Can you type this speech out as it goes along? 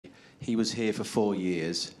he was here for 4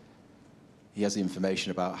 years. He has the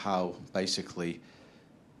information about how basically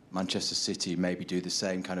Manchester City maybe do the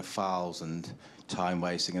same kind of fouls and time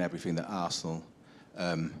wasting and everything that Arsenal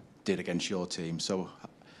did against your team. So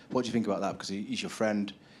what do you think about that? Because he's your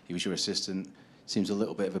friend, he was your assistant. Seems a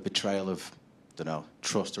little bit of a betrayal of, I don't know,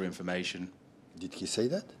 trust or information. Did he say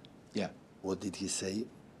that? Yeah. What did he say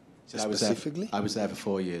specifically? I was there for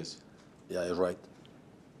 4 years. Yeah, you're right.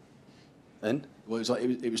 And? Well,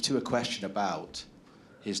 it was to a question about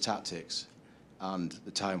his tactics and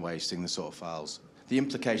the time wasting, the sort of fouls. The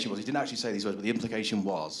implication was, he didn't actually say these words, but the implication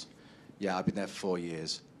was, yeah, I've been there for 4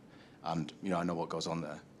 years, and I know what goes on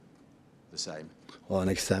there. The same. Well,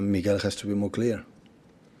 next time Mikel has to be more clear.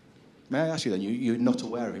 May I ask you then, you're not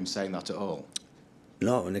aware of him saying that at all?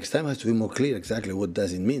 No, next time has to be more clear exactly what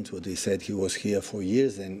does it mean. What he said, he was here for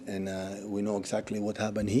years, and we know exactly what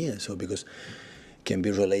happened here. So because it can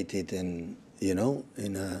be related in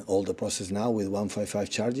all the process now with 155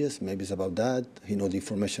 charges, maybe it's about that. He knows the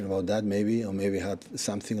information about that, maybe, or maybe have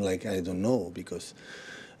something like, I don't know, because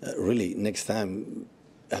really next time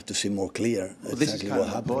I have to see more clear well, this is kind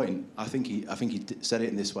of the point. I think he said it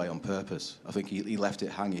in this way on purpose. I think he left it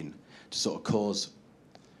hanging to sort of cause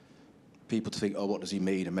people to think, oh, what does he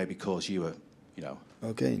mean, and maybe cause you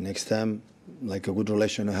Okay, next time, like a good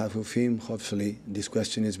relation I have with him, hopefully this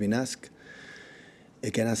question has been asked. I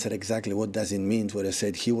can answer exactly what does it mean when I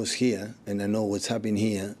said he was here, and I know what's happening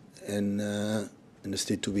here, and there's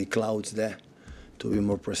still to be clouds there, to be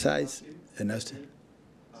more precise. And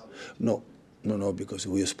no, because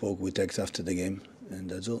we spoke with Xtra after the game, and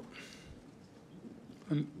that's all.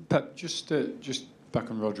 Pep, just back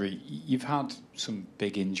on Rodri, you've had some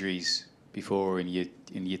big injuries before in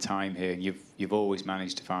your time here, and you've always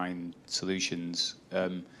managed to find solutions.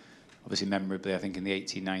 Obviously, memorably, I think in the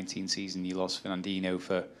 18-19 season, you lost Fernandinho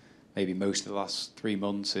for maybe most of the last 3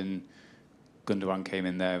 months, and Gundogan came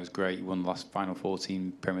in there. It was great. You won the last final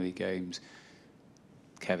 14 Premier League games.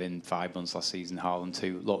 Kevin, 5 months last season. Haaland,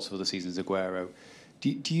 2. Lots of other seasons. Aguero.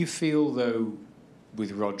 Do you feel, though,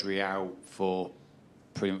 with Rodri out for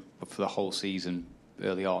the whole season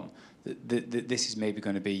early on, that this is maybe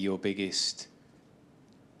going to be your biggest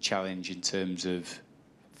challenge in terms of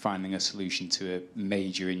finding a solution to a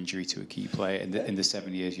major injury to a key player in the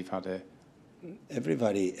 7 years you've had here?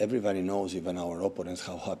 Everybody knows, even our opponents,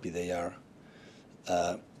 how happy they are.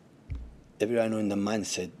 Everybody knows in the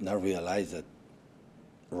mindset, now realize that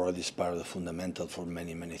Rodri is part of the fundamental for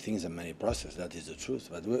many, many things and many processes. That is the truth.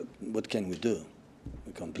 But what can we do?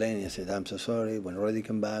 We complain and say, I'm so sorry. When Rodri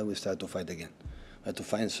come back, we start to fight again. We have to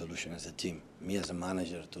find a solution as a team. Me as a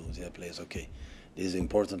manager to the players, okay, these are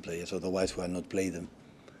important players, otherwise we have not played them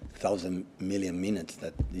 1,000 million minutes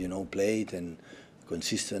that, played and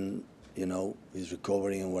consistent, is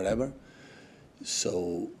recovering and whatever.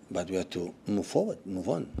 So, but we have to move forward, move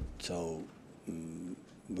on. So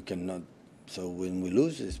we cannot, so when we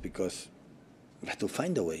lose, it's because we have to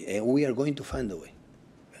find a way, and we are going to find a way.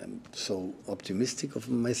 I'm so optimistic of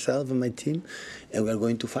myself and my team, and we are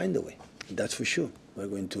going to find a way. That's for sure. We're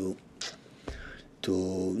going to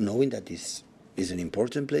knowing that is an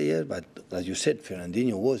important player, but as you said,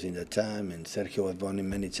 Fernandinho was in that time, and Sergio has won him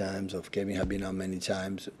many times, of Kevin have been out many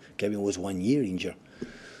times. Kevin was 1 year injured,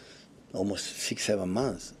 almost 6-7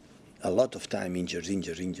 months. A lot of time injured,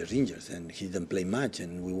 and he didn't play much,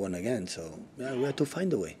 and we won again. So yeah, we have to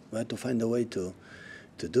find a way. We have to find a way to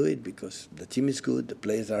do it, because the team is good, the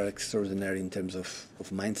players are extraordinary in terms of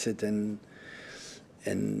mindset and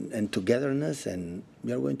togetherness, and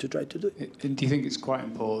we are going to try to do it. And do you think it's quite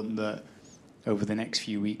important that over the next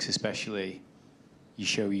few weeks especially, you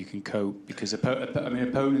show you can cope? Because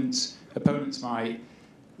opponents might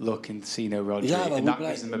look and see no Rodri, and that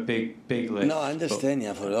gives them a big lift. No, I understand,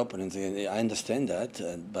 for the opponents, I understand that,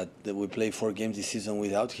 but we play 4 games this season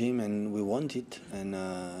without him, and we want it, and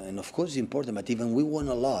of course it's important, but even we won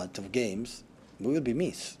a lot of games, we will be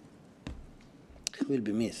missed.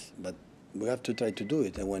 But we have to try to do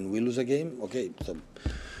it, and when we lose a game, okay, so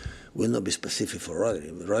will not be specific for Rodri.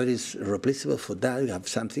 Rodri is replaceable for that. We have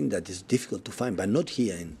something that is difficult to find, but not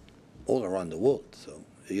here, in all around the world. So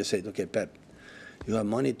you said, okay, Pep, you have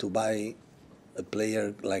money to buy a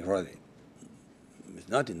player like Rodri. It's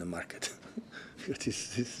not in the market,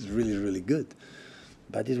 because this is really, really good.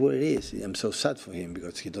 But it's what it is. I'm so sad for him,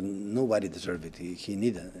 because nobody deserves it. He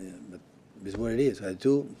needs it, but it's what it is. I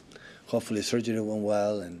do. Hopefully surgery went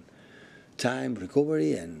well, and time,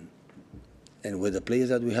 recovery, and with the players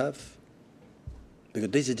that we have, because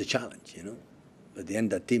this is the challenge, At the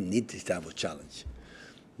end, the team needs this type of challenge.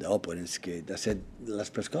 The opponents, I said the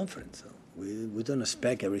last press conference, so we don't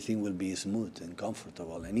expect everything will be smooth and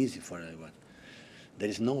comfortable and easy for everyone. There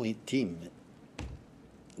is no team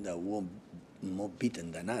that won more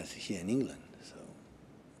beaten than us here in England. So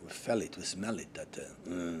we felt it, we smell it, that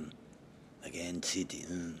again, City,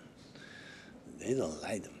 they don't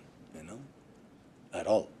like them, you know, at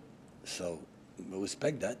all. So we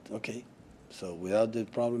respect that, okay. So without the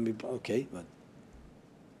problem, okay, but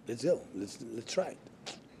let's go, let's try it.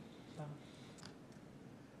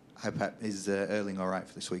 Hi Pep, is Erling all right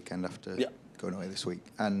for this weekend after going away this week?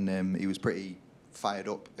 And he was pretty fired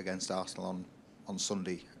up against Arsenal on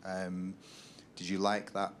Sunday. Did you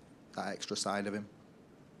like that extra side of him?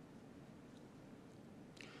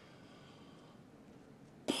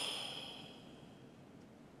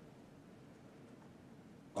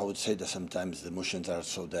 I would say that sometimes the emotions are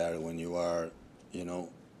so there when you are, you know,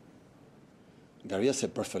 Gabriel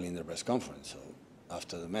said perfectly in the press conference, so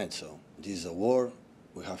after the match, so this is a war.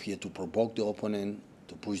 We have here to provoke the opponent,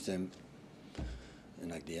 to push them,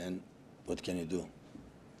 and at the end, what can you do?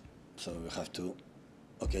 So we have to,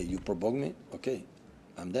 okay, you provoke me, okay,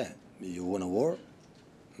 I'm there. You want a war?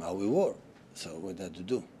 Now we war. So what have to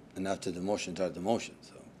do? And after the emotions are the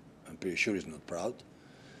emotions. So I'm pretty sure he's not proud.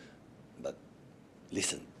 But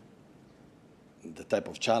listen, the type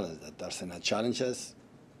of challenge that Arsenal challenges,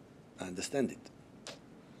 I understand it.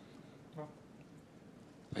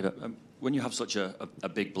 When you have such a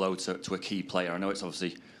big blow to a key player, I know it's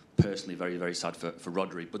obviously personally very, very sad for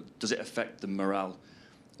Rodri, but does it affect the morale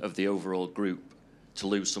of the overall group to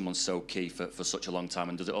lose someone so key for such a long time,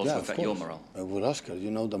 and does it also affect your morale? With Oscar,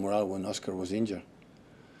 you know the morale when Oscar was injured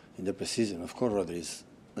in the preseason. Of course, Rodri is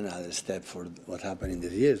another step for what happened in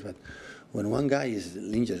these years, but when one guy is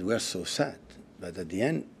injured, we are so sad. But at the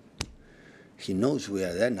end, he knows we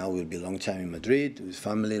are there. Now we'll be a long time in Madrid, with his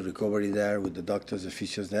family, recovery there, with the doctors, the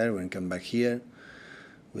physios there. When we come back here,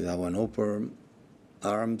 with our open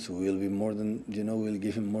arms, we'll be more than, you know, we'll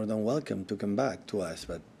give him more than welcome to come back to us.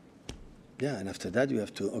 But yeah, and after that, you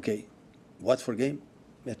have to, okay, Watford game,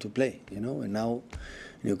 we have to play, you know. And now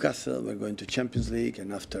Newcastle, we're going to Champions League,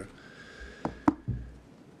 and after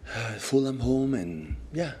Fulham home, and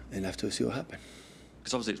yeah, and have to see what happens.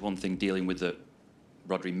 Because obviously it's one thing dealing with the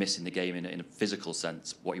Rodri missing the game in a physical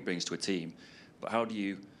sense, what he brings to a team, but how do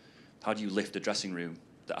you lift a dressing room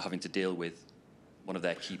that are having to deal with one of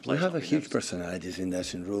their key players? We have a huge personalities in the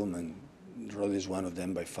dressing room, and Rodri is one of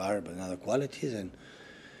them by far, but other qualities, and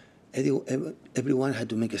everyone had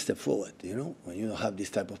to make a step forward, you know. When you have this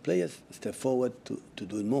type of players, step forward to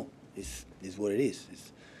do it more. Is what it is.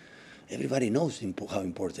 Everybody knows how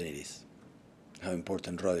important it is, how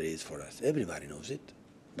important Rodri is for us. Everybody knows it,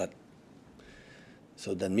 but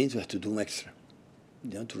so that means we have to do extra,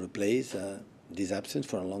 you know, to replace this absence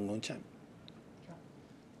for a long, long time.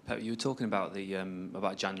 Pep, you were talking about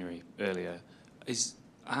about January earlier.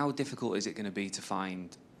 How difficult is it going to be to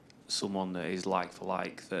find someone that is like for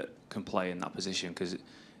like that can play in that position? Because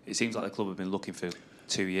it seems like the club have been looking for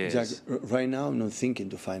 2 years. Exactly. Right now, I'm not thinking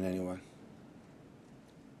to find anyone.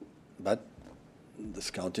 But the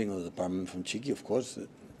scouting of the department from Chiqui, of course,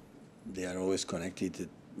 they are always connected to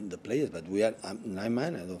the players. But I'm 9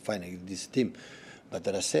 man, I don't find this team. But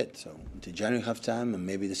as I said, so until January have time, and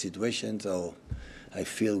maybe the situation, so I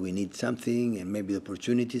feel we need something, and maybe the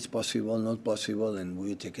opportunity is possible, not possible, and we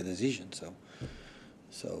will take a decision.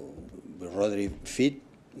 So with Rodri fit,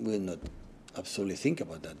 we'll not absolutely think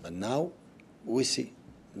about that. But now we see.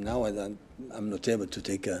 Now I'm not able to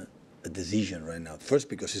take a decision right now. First,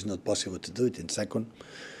 because it's not possible to do it. And second,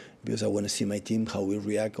 because I want to see my team, how we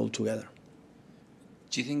react all together.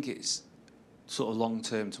 Do you think it's sort of long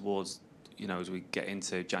term towards, you know, as we get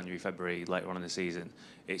into January, February, later on in the season,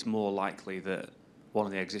 it's more likely that one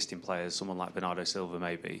of the existing players, someone like Bernardo Silva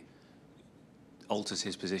maybe, alters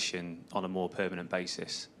his position on a more permanent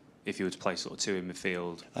basis if you were to play sort of two in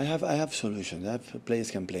midfield? I have solutions.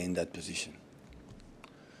 Players can play in that position.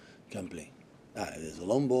 Can play. There's the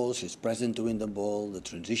long balls, he's present to win the ball, the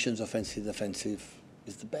transitions offensive, defensive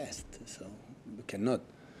is the best. So we cannot.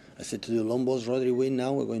 I said to you, long balls, Rodri win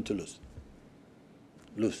now, we're going to lose.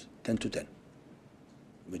 Lose, 10-10.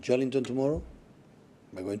 With Joelinton tomorrow,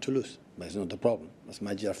 we're going to lose. But it's not the problem. As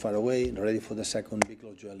much as you are far away, ready for the second, big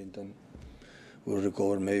low Joelinton will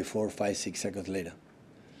recover maybe 4, 5, 6 seconds later.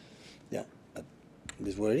 Yeah, but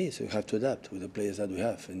this is what it is. We have to adapt with the players that we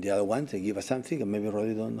have. And the other ones, they give us something and maybe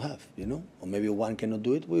Rodri don't have, you know? Or maybe one cannot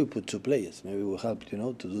do it, we will put 2 players. Maybe we'll help, you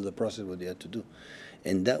know, to do the process what they have to do.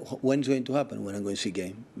 And that, when it's going to happen? When I'm going to see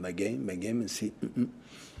game by game and see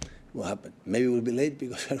what happened. Maybe we'll be late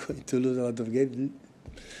because we're going to lose a lot of games.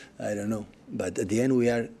 I don't know. But at the end, we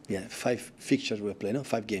are, 5 fixtures we play, no?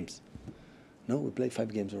 5 games. No, we played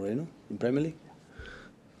 5 games already, no? In Premier League?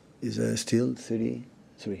 Is still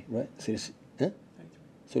 33, right? 33. Huh?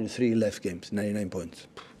 33 left games, 99 points.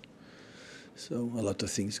 So a lot of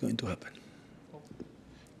things going to happen.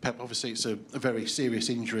 Pep, obviously it's a very serious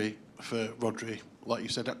injury for Rodri. Like you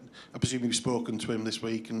said, I presume you've spoken to him this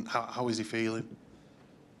week, and how is he feeling?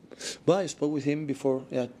 Well, I spoke with him before,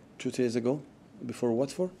 2 days ago, before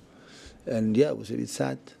Watford. And yeah, it was a bit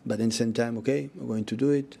sad, but in the same time, okay, we're going to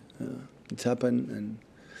do it. It's happened. And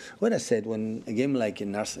what I said, when a game like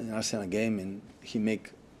an Arsenal game, and he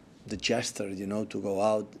make the gesture, you know, to go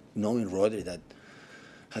out, knowing Rodri, that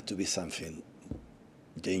had to be something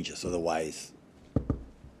dangerous. Otherwise,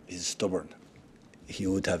 he's stubborn. He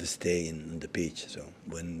would have stayed in the pitch. So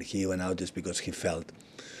when he went out, it's because he felt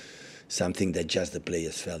something that just the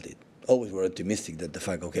players felt it. Always were optimistic that the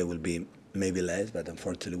fact, okay, will be maybe less, but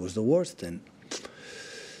unfortunately it was the worst. And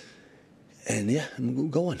yeah, I'm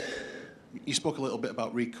going. You spoke a little bit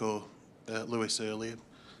about Rico Lewis earlier,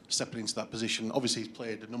 stepping into that position. Obviously, he's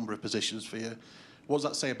played a number of positions for you. What does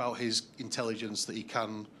that say about his intelligence, that he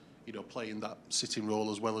can, you know, play in that sitting role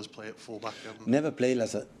as well as play at full-back? Never played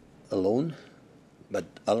as alone, but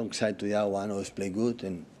alongside to the other one, always play good,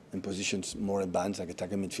 and in positions more advanced, like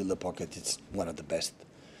attacking midfielder pocket, it's one of the best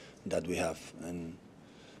that we have,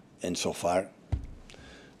 and so far.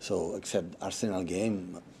 So except Arsenal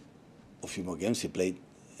game, a few more games he played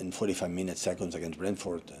in 45 minutes, seconds against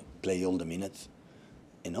Brentford, play all the minutes,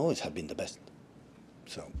 and always have been the best.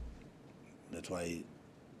 So that's why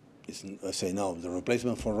I say no, the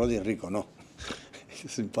replacement for Rodri and Rico, no.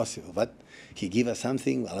 It's impossible. But he give us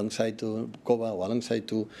something alongside to Koba, or alongside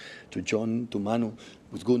to John, to Manu,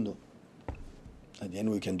 with Gundo. At the end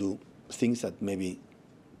we can do things that maybe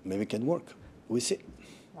can work. We see.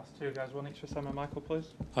 Last two guys, one each for Sam and Michael,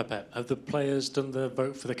 please. Hi, Pep. Have the players done the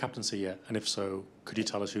vote for the captaincy yet? And if so, could you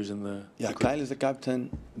tell us who's in the Yeah, the group? Kyle is the captain,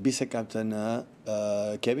 vice-captain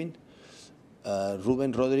Kevin,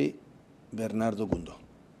 Ruben, Rodri, Bernardo, Gundo.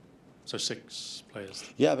 So 6 players.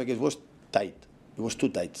 Yeah, because it was tight. It was too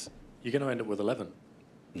tight. You're going to end up with 11.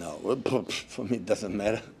 No, for me it doesn't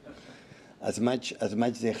matter. As much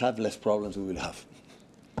they have, less problems we will have.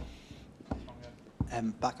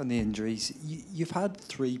 Back on the injuries, you've had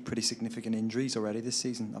 3 pretty significant injuries already this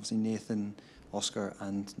season. Obviously Nathan, Oscar,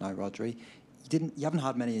 and now Rodri. You haven't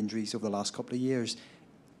had many injuries over the last couple of years,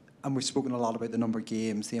 and we've spoken a lot about the number of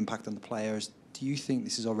games, the impact on the players. Do you think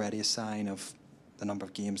this is already a sign of the number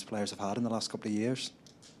of games players have had in the last couple of years?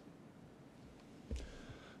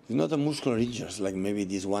 It's not the muscular injuries, like maybe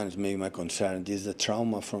this one is maybe my concern. This is the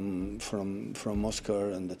trauma from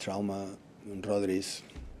Oscar, and the trauma in Rodri's.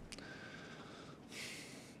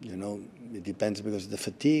 You know, it depends, because the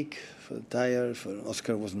fatigue, for tired, for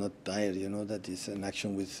Oscar was not tired, you know, that is an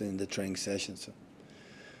action within the training session. So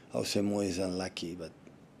I would say Mo is unlucky, but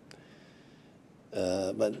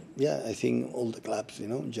yeah, I think all the clubs, you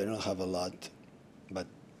know, in general have a lot, but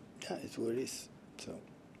yeah, it's what it is. So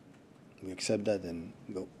we accept that and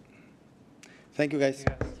go. Thank you, guys.